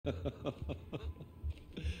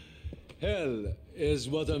Hell is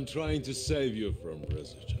what I'm trying to save you from,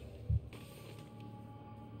 President.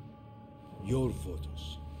 Your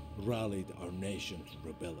photos rallied our nation to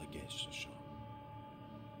rebel against the Shah.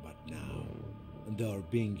 But now, they are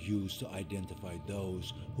being used to identify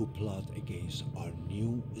those who plot against our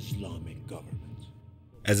new Islamic government.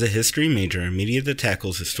 As a history major, media that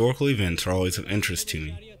tackles historical events are always of interest to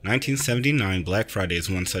me. 1979 Black Friday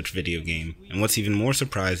is one such video game, and what's even more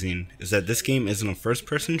surprising is that this game isn't a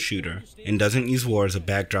first-person shooter and doesn't use war as a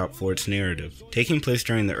backdrop for its narrative. Taking place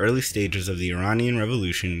during the early stages of the Iranian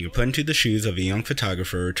Revolution, you're put into the shoes of a young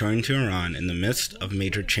photographer returning to Iran in the midst of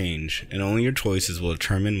major change, and only your choices will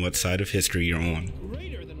determine what side of history you're on.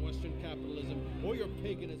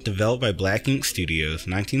 Developed by Black Ink Studios,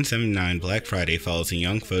 1979 Black Friday follows a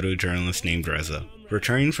young photojournalist named Reza.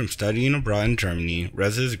 Returning from studying abroad in Germany,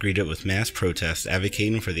 Reza is greeted with mass protests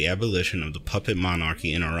advocating for the abolition of the puppet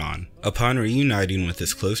monarchy in Iran. Upon reuniting with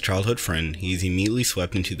his close childhood friend, he is immediately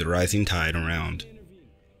swept into the rising tide around.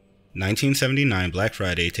 1979 Black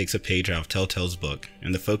Friday takes a page out of Telltale's book,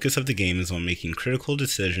 and the focus of the game is on making critical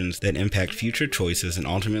decisions that impact future choices and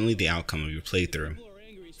ultimately the outcome of your playthrough.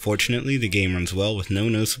 Fortunately, the game runs well with no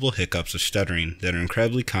noticeable hiccups or stuttering that are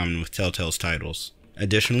incredibly common with Telltale's titles.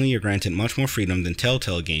 Additionally, you're granted much more freedom than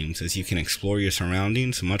Telltale games, as you can explore your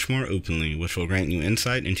surroundings much more openly, which will grant you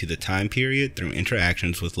insight into the time period through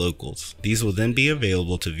interactions with locals. These will then be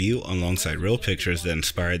available to view alongside real pictures that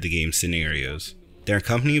inspired the game's scenarios. They're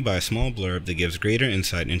accompanied by a small blurb that gives greater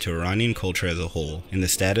insight into Iranian culture as a whole and the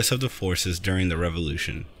status of the forces during the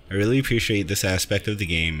revolution. I really appreciate this aspect of the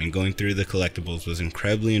game, and going through the collectibles was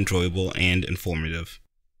incredibly enjoyable and informative.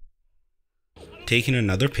 Taking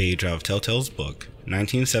another page out of Telltale's book,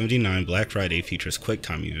 1979 Black Friday features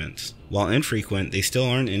QuickTime events. While infrequent, they still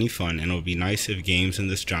aren't any fun, and it would be nice if games in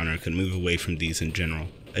this genre could move away from these in general.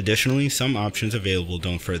 Additionally, some options available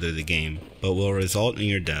don't further the game, but will result in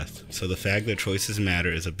your death, so the fact that choices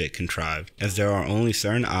matter is a bit contrived, as there are only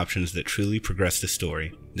certain options that truly progress the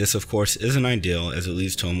story. This of course isn't ideal, as it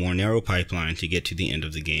leads to a more narrow pipeline to get to the end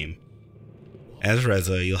of the game. As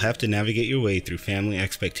Reza, you'll have to navigate your way through family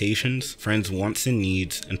expectations, friends' wants and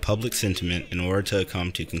needs, and public sentiment in order to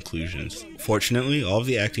come to conclusions. Fortunately, all of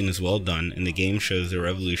the acting is well done, and the game shows the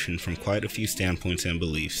revolution from quite a few standpoints and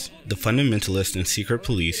beliefs. The fundamentalist and secret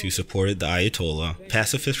police who supported the Ayatollah,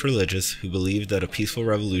 pacifist religious who believed that a peaceful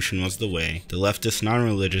revolution was the way, the leftist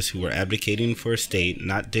non-religious who were abdicating for a state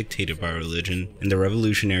not dictated by religion, and the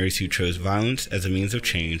revolutionaries who chose violence as a means of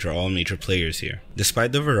change are all major players here.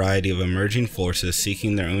 Despite the variety of emerging forces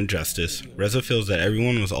seeking their own justice, Reza feels that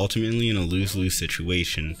everyone was ultimately in a lose-lose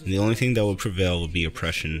situation, and the only thing that would prevail would be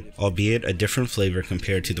oppression, albeit a different flavor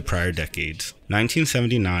compared to the prior decades.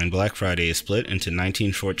 1979 Black Friday is split into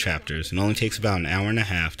 19 short chapters and only takes about an hour and a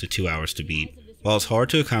half to 2 hours to beat. While it's hard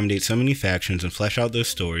to accommodate so many factions and flesh out those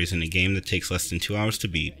stories in a game that takes less than 2 hours to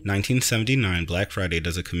beat, 1979 Black Friday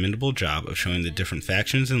does a commendable job of showing the different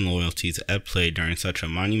factions and loyalties at play during such a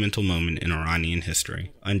monumental moment in Iranian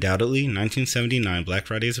history. Undoubtedly, 1979 Black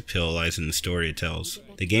Friday's appeal lies in the story it tells.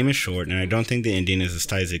 The game is short, and I don't think the ending is as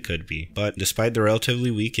tight as it could be, but despite the relatively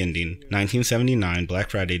weak ending, 1979 Black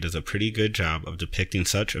Friday does a pretty good job of depicting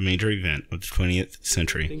such a major event of the 20th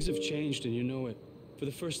century. Things have changed, and you know it. For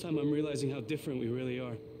the first time, I'm realizing how different we really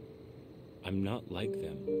are. I'm not like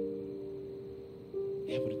them.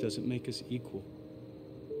 Yeah, but it doesn't make us equal.